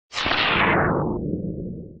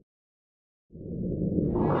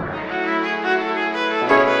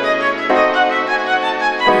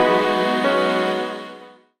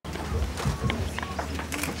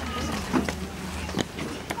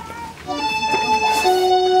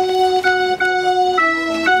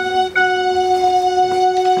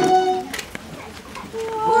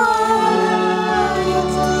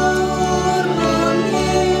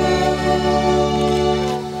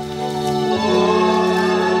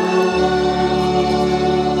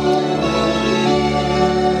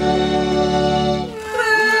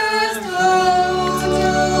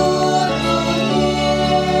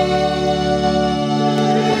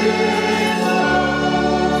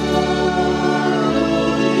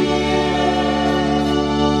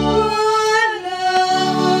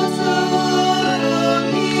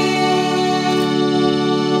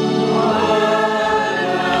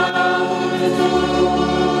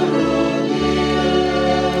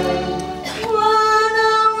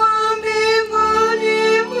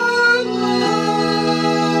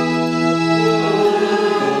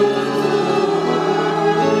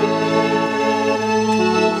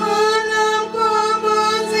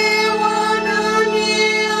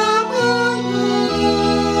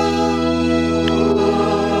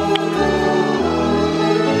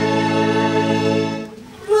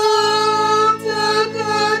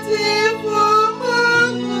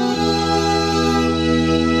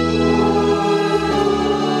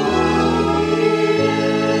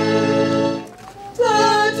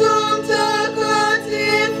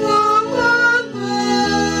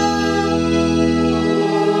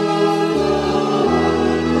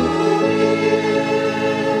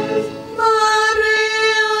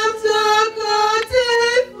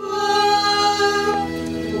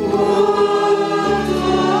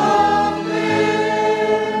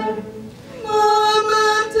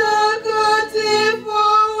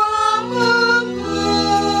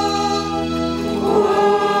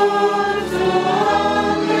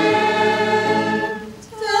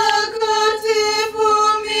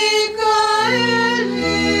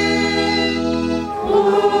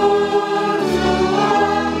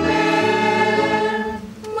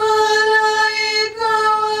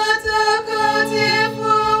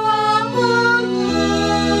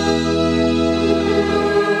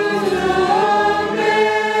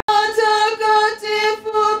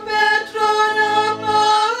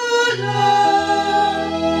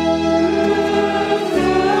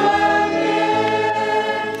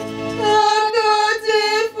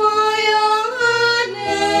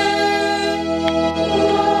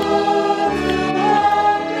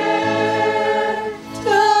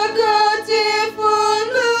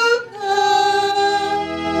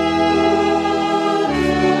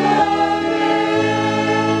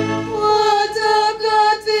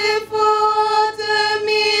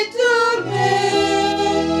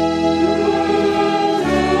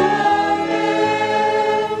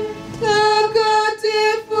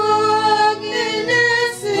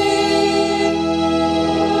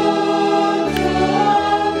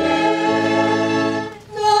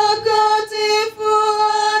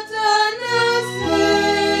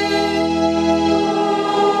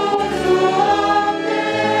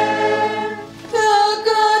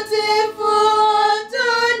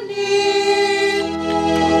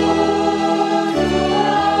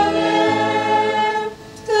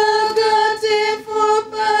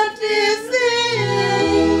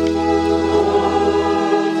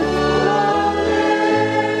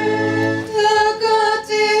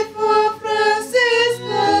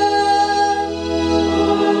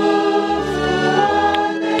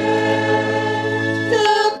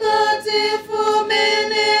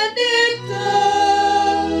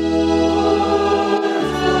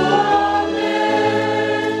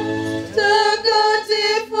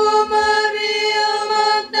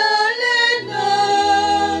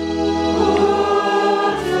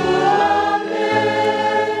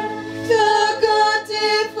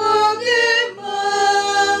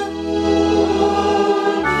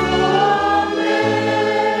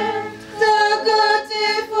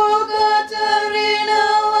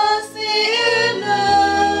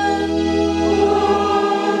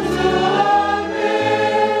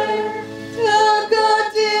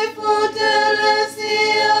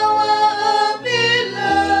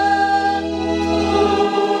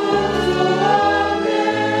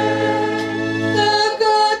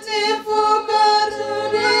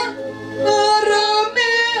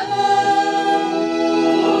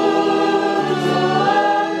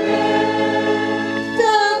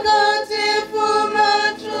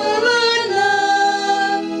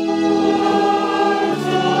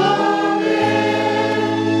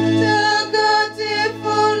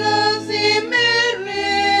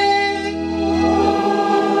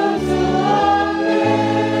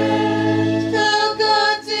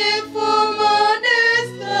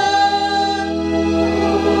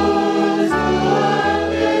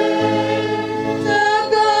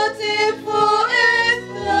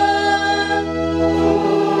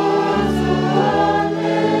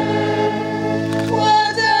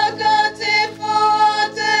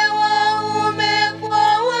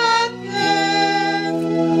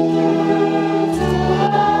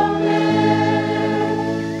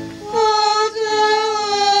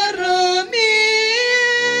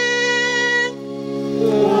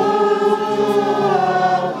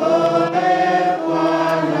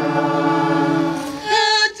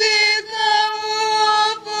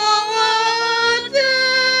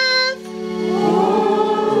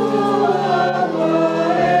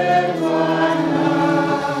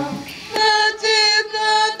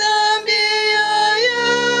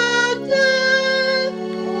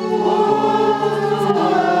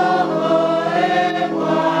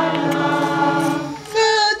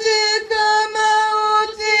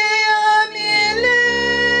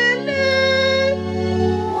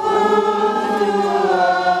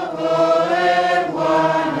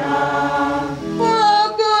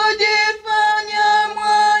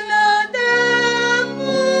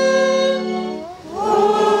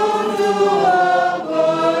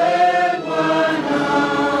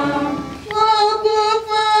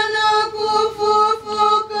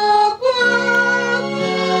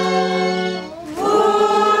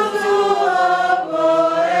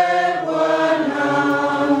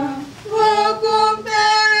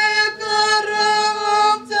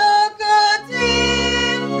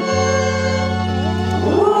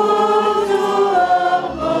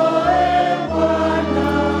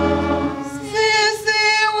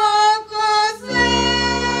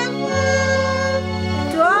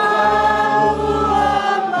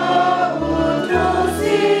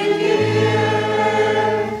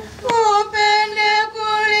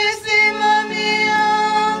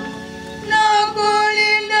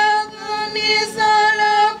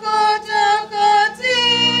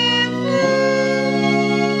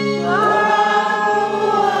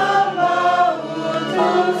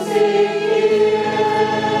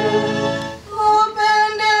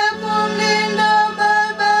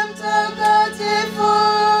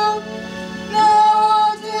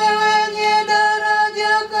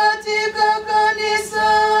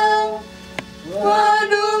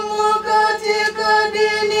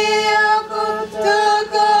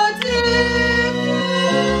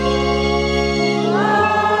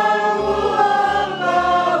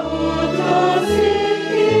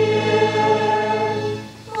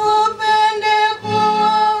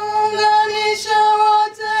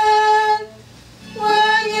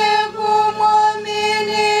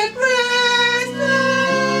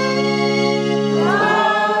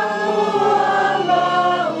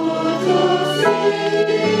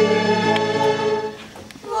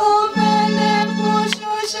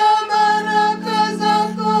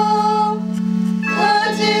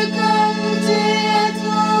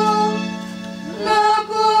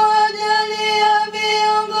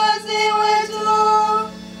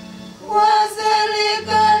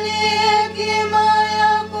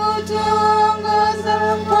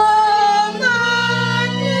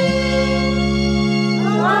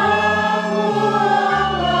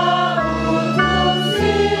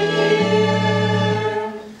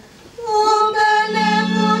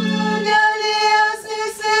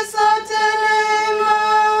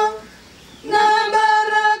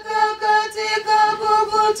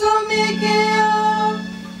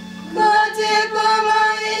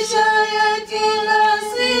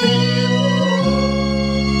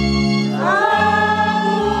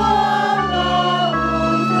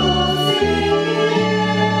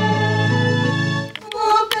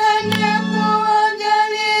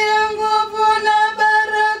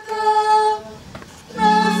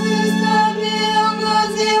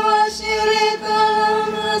shirika la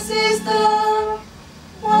Masister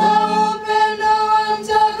wa upendo wa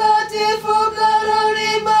Mtakatifu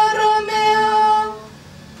Borromeo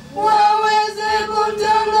waweze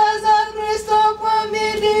kumtangaza Kristo kwa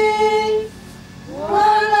bidii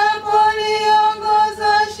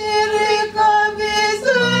wanapoliongoza shirika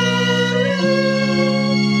vizuri.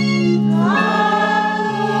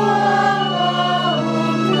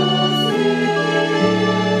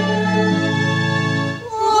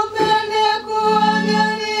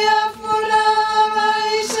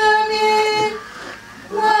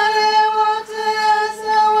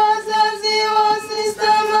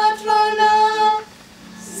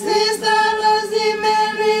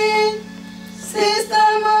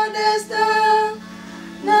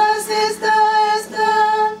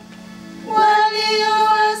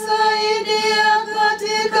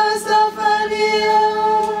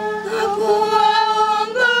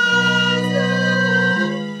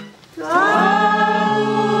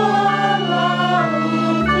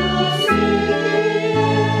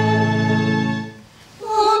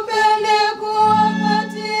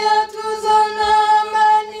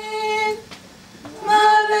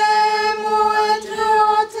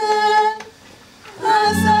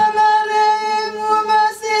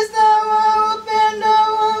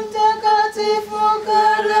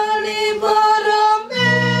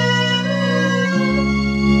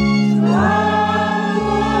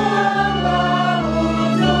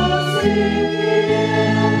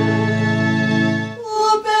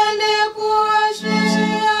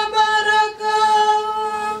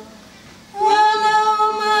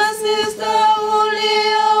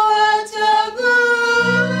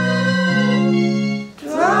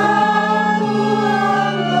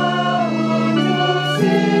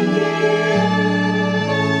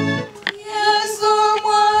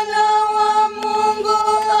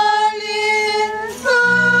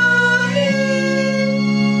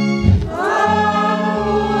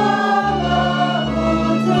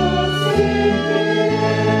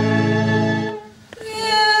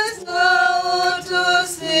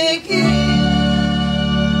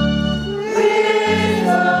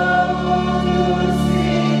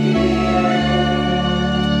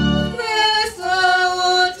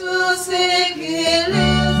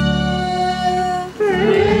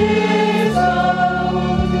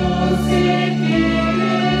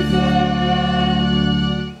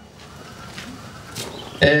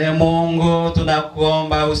 Mungu,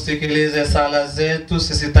 tunakuomba usikilize sala zetu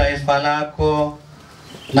sisi taifa lako,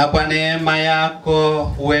 na kwa neema yako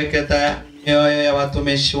uweke tayari mioyo ya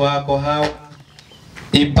watumishi wako hawa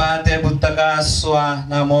ipate kutakaswa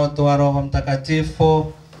na moto wa Roho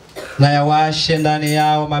Mtakatifu na yawashe ndani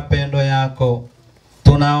yao mapendo yako.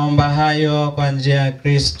 Tunaomba hayo kwa njia ya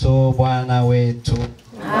Kristo Bwana wetu.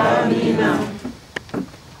 Amina.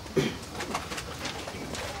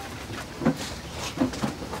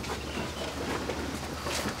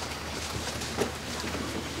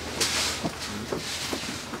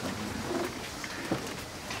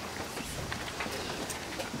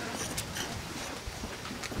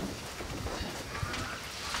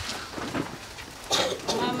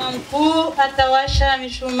 Mama mkuu atawasha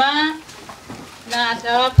mishumaa na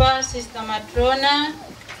atawapa Sister Matrona,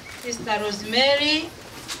 Sister Rosemary,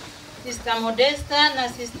 Sister Modesta na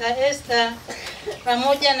Sister Esther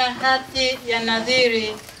pamoja na hati ya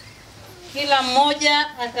nadhiri. Kila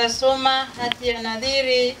mmoja atasoma hati ya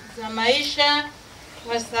nadhiri za maisha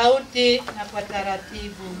kwa sauti na kwa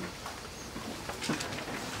taratibu.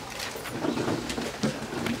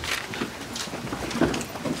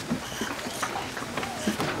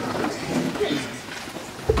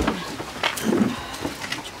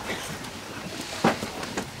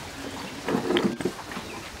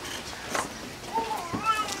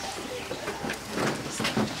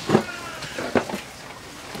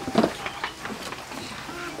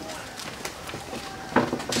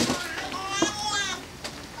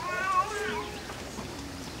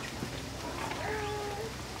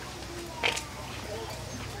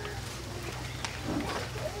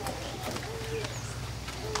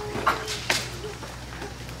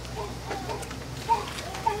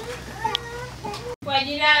 Kwa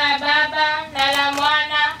jina la Baba na la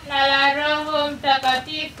Mwana na la Roho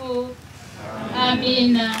Mtakatifu.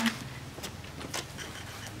 Amina.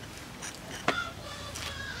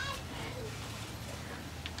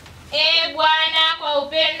 Ee Bwana, kwa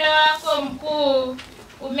upendo wako mkuu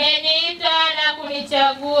umeniita na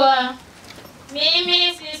kunichagua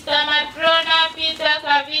mimi Sister Matrona Peter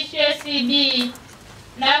Kavishe CD,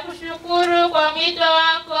 na kushukuru kwa mwito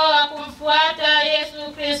wako wa kumfuata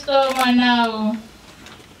Yesu Kristo mwanao.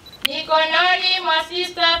 Niko Mikononi mwa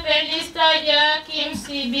Sister Felista Joakim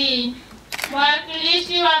CB,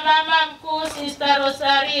 mwakilishi wa mama mkuu Sister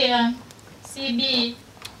Rosaria CB.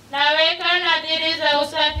 Naweka nadhiri za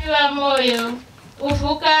usafi wa moyo,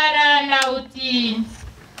 ufukara na utii.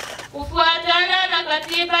 Kufuatana na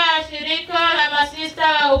katiba ya shirika la masista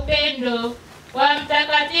wa upendo wa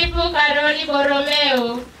Mtakatifu Karoli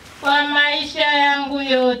Borromeo kwa maisha yangu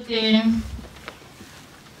yote.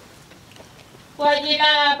 Kwa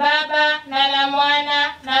jina la Baba na la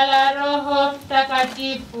Mwana na la Roho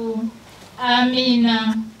Mtakatifu.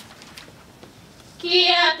 Amina.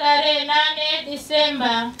 Kia tarehe 8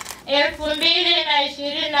 Disemba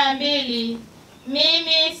 2022,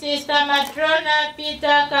 mimi Sister Matrona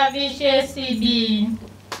Peter Kavishe CB.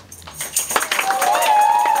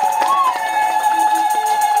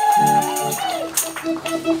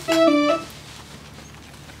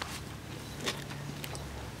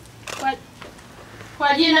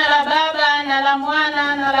 Kwa jina la Baba na la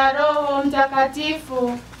Mwana na la Roho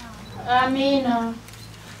Mtakatifu. Amina.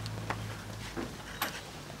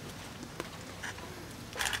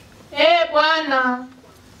 Bwana,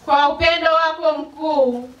 kwa upendo wako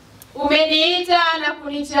mkuu umeniita na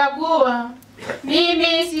kunichagua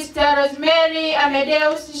mimi Sister Rosemary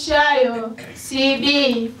Amedeus Shayo CB,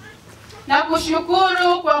 na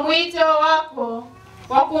kushukuru kwa mwito wako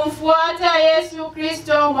wa kumfuata Yesu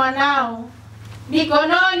Kristo mwanao.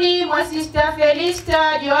 Mikononi mwa Sister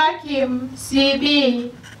Felista Joakim CB,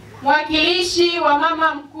 mwakilishi wa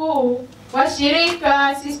mama mkuu wa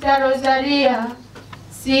shirika Sister Rosaria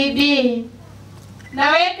CB,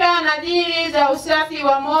 naweka nadhiri za usafi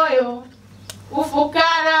wa moyo,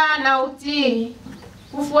 ufukara na utii,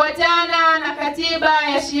 kufuatana na katiba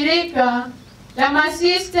ya shirika la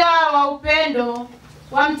masista wa upendo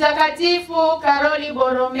wa Mtakatifu Karoli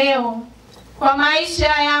Borromeo kwa maisha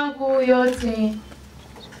yangu yote.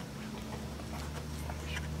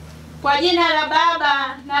 Kwa jina la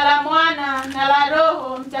Baba na la Mwana na la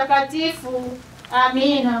Roho Mtakatifu.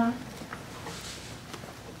 Amina.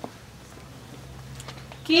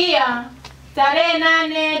 Kia tarehe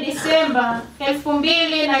 8 Disemba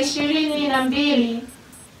 2022,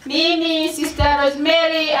 mimi Sister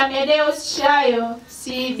Rosemary Amedeus Shayo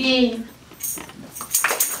CB.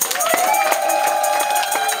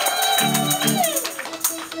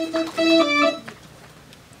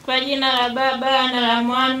 Kwa jina la Baba na la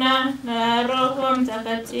Mwana na la Roho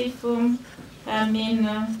Mtakatifu.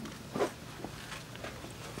 Amina.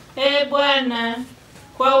 Bwana,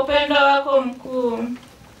 kwa upendo wako mkuu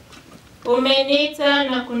umeniita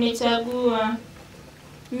na kunichagua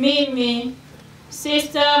mimi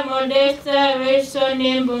Sister Modesta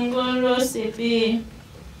Wilson Mbungolo CB,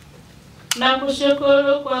 na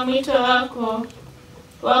kushukuru kwa mwito wako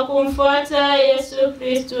wa kumfuata Yesu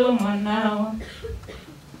Kristo mwanao.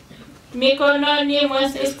 Mikononi mwa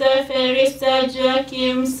Sister Felista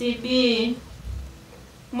Joakim CB,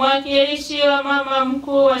 mwakilishi wa mama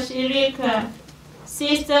mkuu wa shirika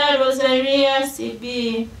Sister Rosaria CB,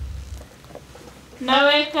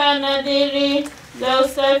 naweka nadhiri za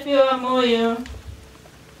usafi wa moyo,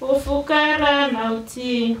 ufukara na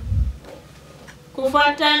utii,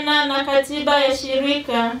 kufuatana na katiba ya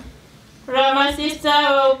shirika la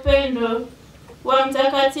masista wa upendo wa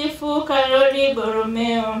Mtakatifu Karoli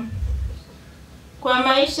Borromeo kwa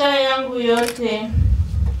maisha yangu yote.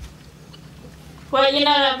 Kwa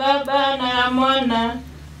jina la Baba na la Mwana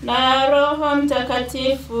na la Roho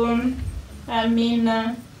Mtakatifu.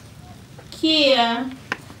 Amina. Kia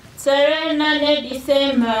tarehe 8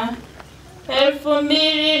 Disemba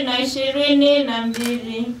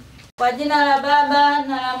 2022, kwa jina la Baba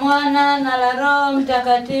na la Mwana na la Roho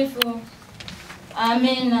Mtakatifu.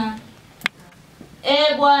 Amina.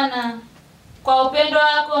 Bwana, kwa upendo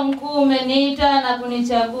wako mkuu umeniita na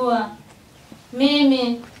kunichagua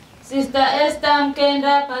mimi Sister Esther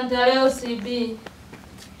Mkenda Pantaleo CB,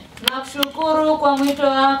 na kushukuru kwa mwito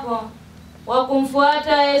wako wa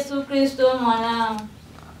kumfuata Yesu Kristo mwanao.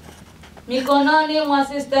 Mikononi mwa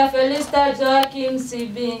Sister Felista Joakim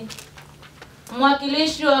CB,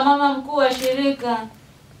 mwakilishi wa mama mkuu wa shirika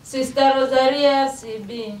Sister Rosaria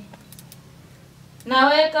CB,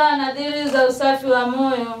 naweka nadhiri za usafi wa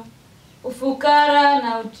moyo, ufukara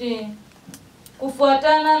na utii,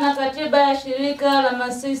 kufuatana na katiba ya shirika la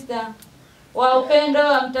masista wa upendo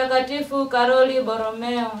wa Mtakatifu Karoli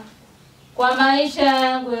Borromeo kwa maisha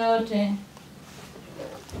yangu yote.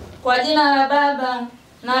 Kwa jina la Baba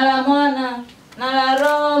na la Mwana na la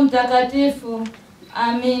Roho Mtakatifu.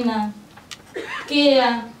 Amina.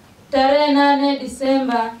 Kia tarehe 8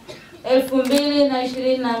 Disemba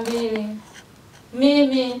 2022,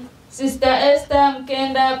 mimi Sister Esther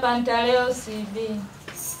Mkenda Pantaleo CB.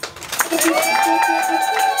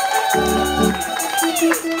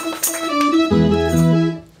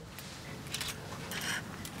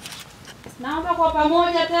 Naomba kwa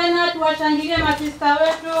pamoja tena tuwashangilie masista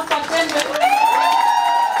wetu kwa tendo hili.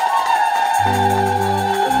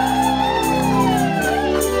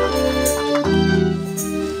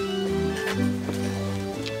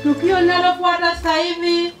 Tukio linalofuata sasa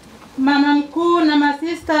hivi, mama mkuu na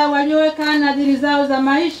masista walioweka nadhiri zao za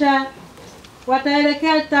maisha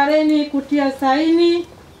wataelekea altareni kutia saini,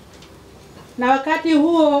 na wakati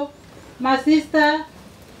huo masista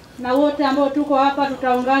na wote ambao tuko hapa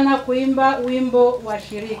tutaungana kuimba wimbo wa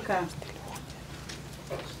shirika.